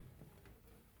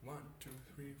2,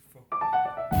 3, 4.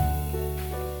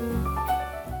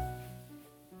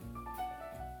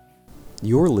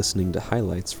 You're listening to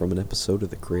highlights from an episode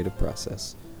of The Creative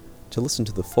Process. To listen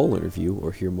to the full interview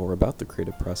or hear more about the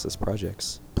Creative Process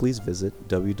projects, please visit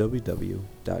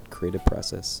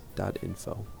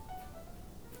www.creativeprocess.info.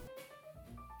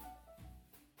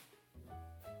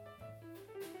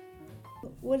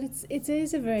 Well, it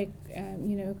is a very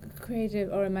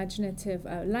creative or imaginative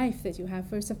life that you have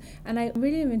for yourself, and I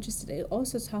really am interested in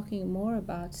also talking more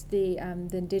about the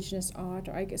indigenous art,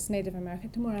 or I guess Native American.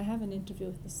 Tomorrow I have an interview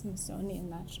with the Smithsonian,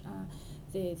 that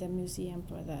the museum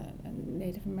for the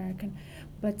Native American,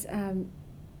 but and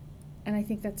I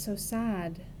think that's so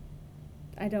sad.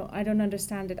 I don't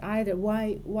understand it either.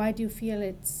 Why do you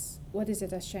feel what is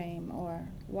it, a shame, or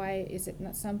why is it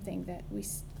not something that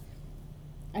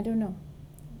I don't know.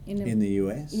 In the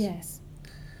US? Yes.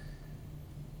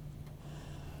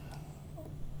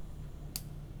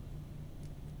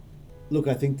 Look,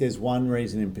 I think there's one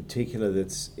reason in particular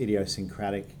that's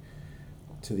idiosyncratic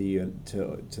to the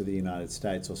United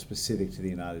States, or specific to the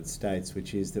United States,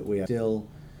 which is that we are still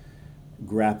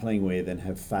grappling with and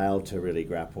have failed to really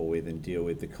grapple with and deal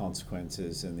with the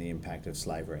consequences and the impact of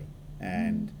slavery.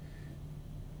 And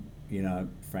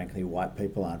frankly, white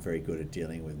people aren't very good at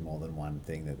dealing with more than one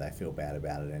thing that they feel bad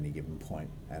about at any given point,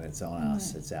 and it's on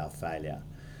us, it's our failure,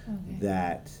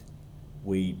 that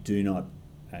we do not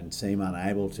and seem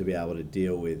unable to be able to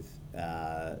deal with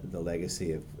the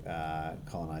legacy of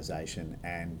colonisation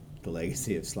and the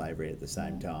legacy of slavery at the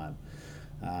same time.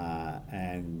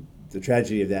 And the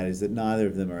tragedy of that is that neither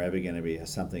of them are ever going to be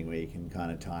something where you can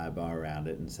kind of tie a bow around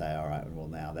it and say, all right, well,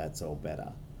 now that's all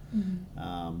better.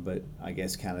 But I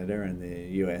guess Canada and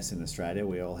the US and Australia,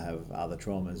 we all have other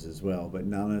traumas as well, but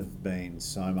none have been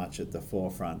so much at the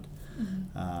forefront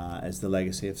as the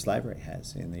legacy of slavery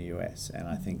has in the US. And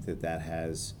I think that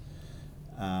has,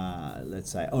 let's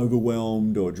say,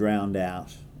 overwhelmed or drowned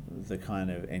out the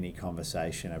kind of any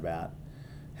conversation about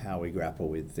how we grapple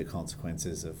with the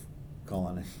consequences of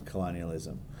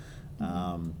colonialism.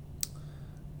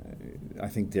 I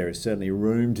think there is certainly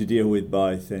room to deal with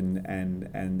both, and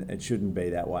it shouldn't be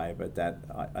that way, but that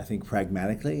I think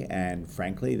pragmatically and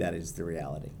frankly that is the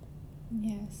reality.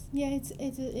 Yes, yeah,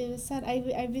 it was sad.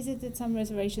 I visited some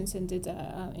reservations and did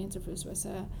interviews with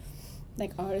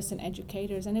like artists and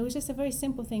educators, and it was just a very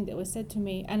simple thing that was said to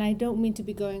me, and I don't mean to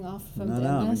be going off from the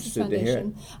Onassis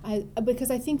Foundation,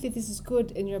 because I think that this is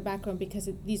good in your background, because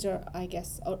these are, I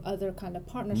guess, other kind of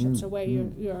partnerships, or where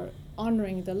you're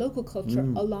honouring the local culture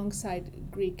alongside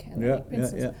Greek and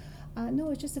princes. No,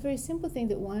 it's just a very simple thing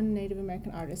that one Native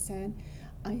American artist said.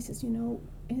 He says, and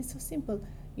it's so simple,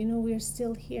 we're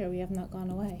still here, we have not gone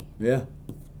away. Yeah.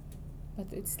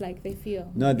 But it's like they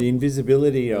feel. No, the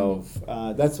invisibility of,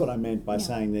 that's what I meant by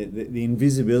saying that the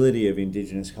invisibility of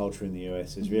Indigenous culture in the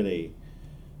US is really,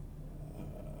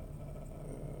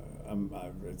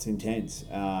 it's intense.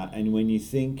 And when you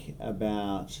think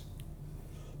about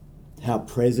how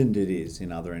present it is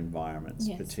in other environments,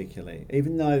 particularly,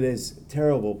 even though there's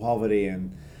terrible poverty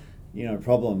and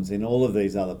problems in all of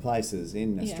these other places,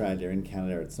 in Australia, in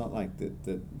Canada, it's not like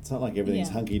it's not like everything's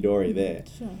hunky dory there.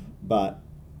 Sure.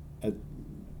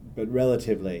 But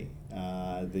relatively,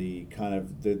 the kind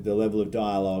of the level of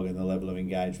dialogue and the level of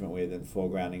engagement with and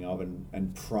foregrounding of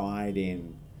and pride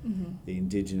in the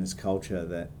Indigenous culture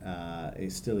that it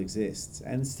still exists,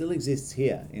 and still exists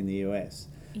here in the US.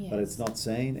 Yes. But it's not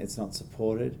seen, it's not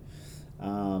supported.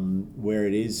 Where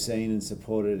it is seen and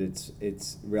supported,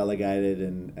 it's relegated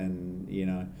and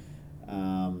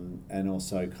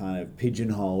also kind of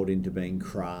pigeonholed into being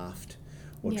craft,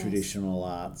 or traditional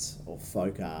arts, or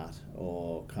folk art,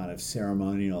 or kind of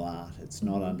ceremonial art. It's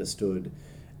not understood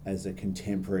as a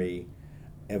contemporary,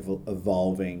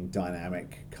 evolving,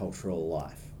 dynamic cultural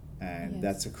life. And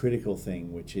that's a critical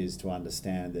thing, which is to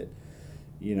understand that,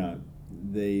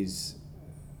 these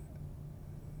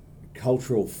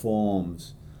cultural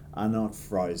forms are not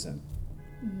frozen.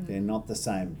 They're not the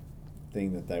same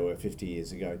thing that they were 50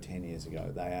 years ago, 10 years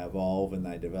ago. They evolve and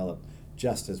they develop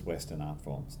just as Western art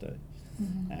forms do.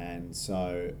 And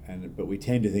so, but we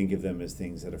tend to think of them as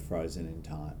things that are frozen in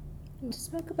time. To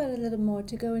speak about it a little more,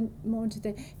 to go more into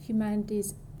the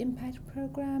Humanities Impact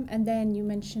Program, and then you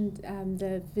mentioned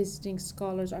the Visiting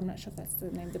Scholars, I'm not sure if that's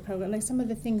the name of the program, like some of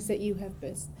the things that you have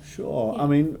based. Sure. Yeah. I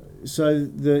mean, so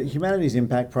the Humanities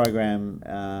Impact Program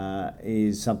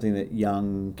is something that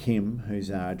young Kim, who's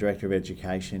our Director of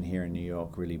Education here in New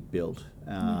York, really built.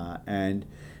 And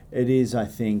it is, I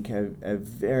think, a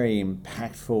very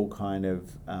impactful kind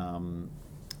of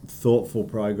thoughtful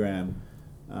program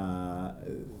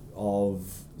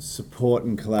of support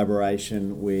and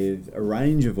collaboration with a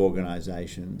range of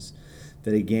organisations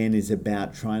that again is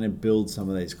about trying to build some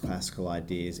of these classical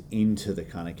ideas into the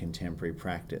kind of contemporary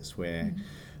practice where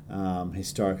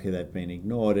historically they've been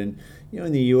ignored. And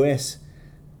in the US,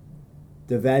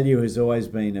 the value has always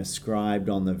been ascribed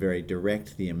on the very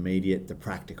direct, the immediate, the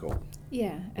practical.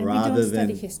 Yeah, and we don't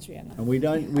study history enough. And we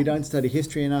don't study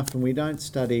history enough, and we don't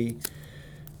think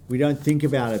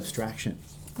about abstraction.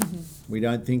 We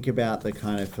don't think about the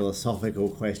kind of philosophical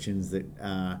questions that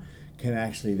can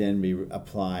actually then be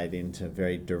applied into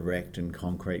very direct and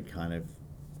concrete kind of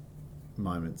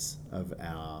moments of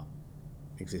our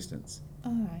existence.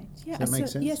 All right. Yeah. Does that make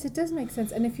sense? Yes, it does make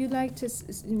sense. And if you'd like to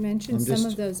mention some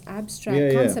of those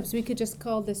abstract concepts, we could just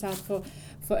call this out for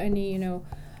any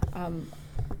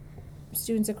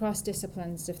students across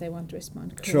disciplines if they want to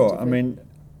respond. Sure. I mean,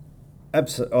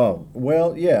 absolutely. Oh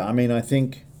well, yeah. I mean, I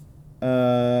think.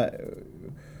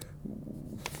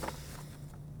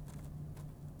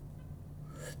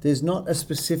 There's not a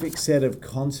specific set of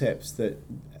concepts that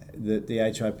the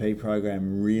HIP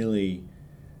program really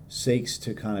seeks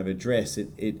to kind of address.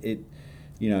 It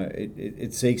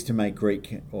seeks to make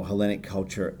Greek or Hellenic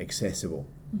culture accessible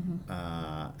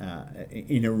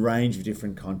in a range of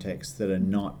different contexts that are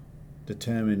not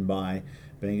determined by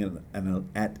being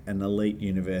at an elite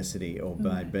university or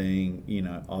by being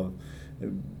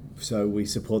so we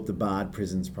support the Bard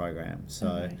Prisons program,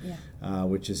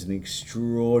 which is an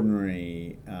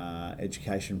extraordinary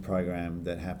education program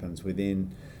that happens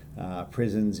within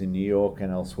prisons in New York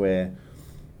and elsewhere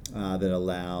that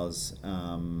allows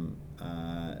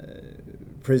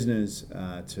prisoners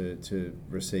to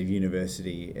receive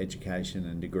university education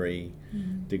and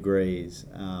degrees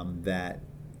that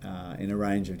in a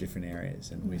range of different areas,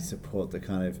 and we support the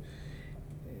kind of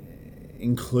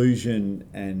inclusion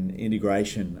and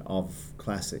integration of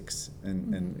classics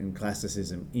and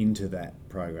classicism into that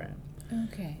program.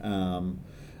 Okay.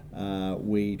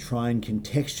 We try and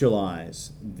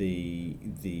contextualize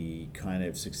the kind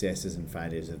of successes and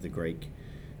failures of the Greek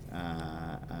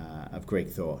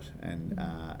thought and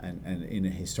in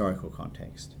a historical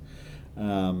context.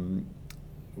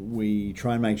 We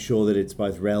try and make sure that it's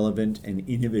both relevant and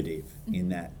innovative in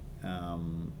that.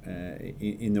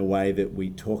 In the way that we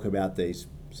talk about these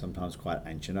sometimes quite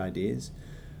ancient ideas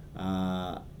in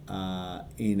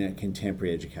a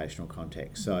contemporary educational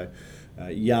context. So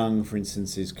Young, for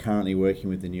instance, is currently working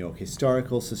with the New York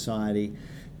Historical Society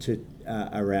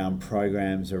around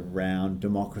programs around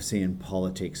democracy and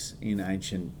politics in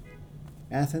ancient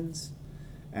Athens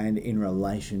and in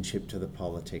relationship to the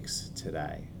politics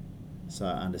today. So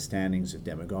understandings of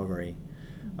demagoguery,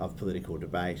 of political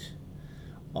debate,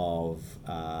 of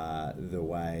the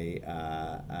way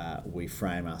we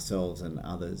frame ourselves and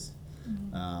others,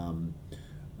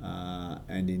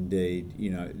 and indeed,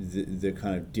 the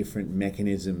kind of different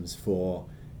mechanisms for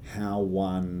how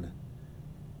one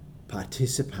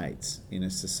participates in a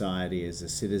society as a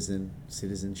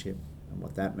citizenship, and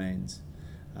what that means,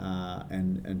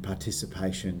 and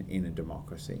participation in a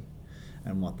democracy,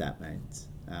 and what that means,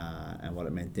 and what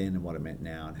it meant then, and what it meant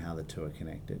now, and how the two are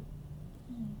connected.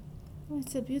 Well,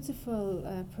 it's a beautiful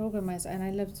program, and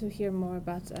I love to hear more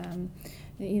about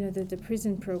the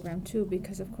prison program too,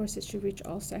 because of course it should reach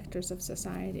all sectors of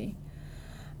society.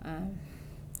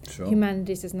 Sure.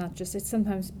 Humanities is not just; it's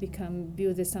sometimes become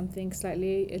viewed as something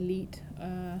slightly elite.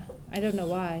 I don't know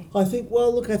why. I think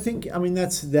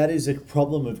that is a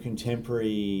problem of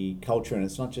contemporary culture, and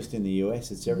it's not just in the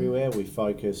US; it's everywhere. We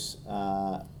focus.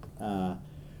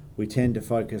 We tend to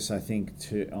focus, I think,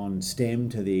 on STEM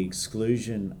to the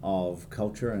exclusion of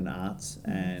culture and arts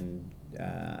and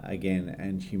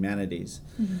humanities,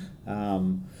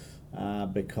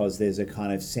 because there's a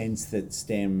kind of sense that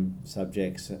STEM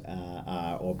subjects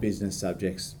or business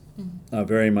subjects are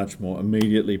very much more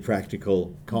immediately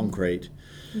practical, concrete.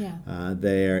 Yeah.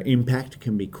 Their impact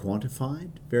can be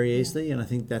quantified very easily, and I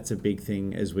think that's a big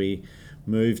thing as we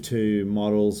move to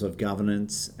models of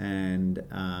governance and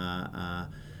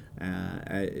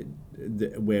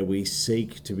where we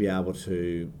seek to be able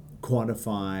to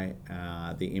quantify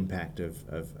the impact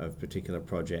of particular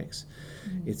projects.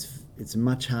 It's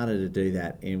much harder to do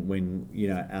that when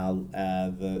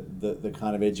the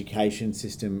kind of education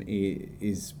system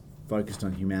is focused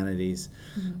on humanities,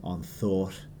 on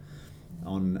thought,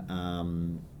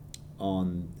 on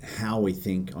how we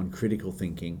think, on critical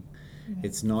thinking.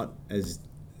 It's not as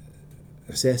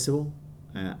accessible.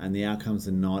 And the outcomes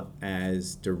are not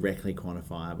as directly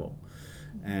quantifiable,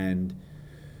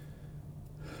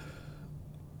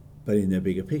 but in the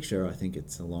bigger picture, I think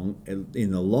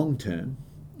in the long term,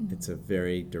 it's a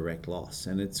very direct loss.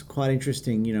 And it's quite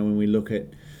interesting, when we look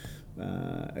at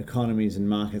economies and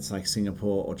markets like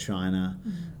Singapore or China,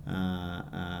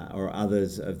 or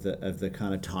others of the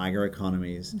kind of tiger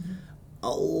economies, a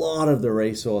lot of the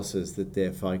resources that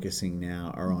they're focusing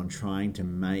now are on trying to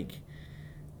make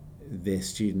their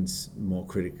students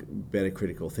better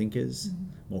critical thinkers,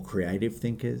 more creative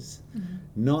thinkers,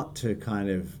 not to kind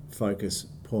of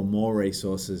pour more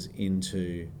resources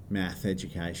into math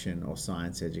education or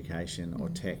science education or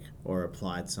tech or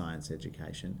applied science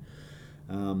education.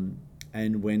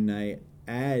 And when they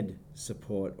add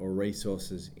support or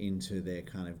resources into their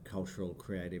kind of cultural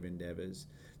creative endeavours,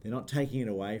 they're not taking it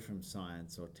away from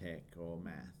science or tech or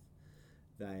math.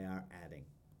 They are adding.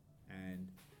 And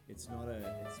it's not a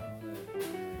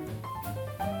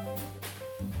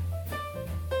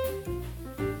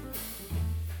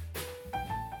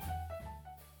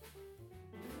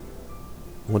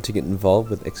Want to get involved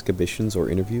with exhibitions or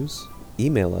interviews?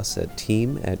 Email us at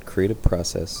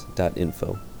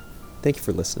team@creativeprocess.info. Thank you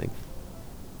for listening.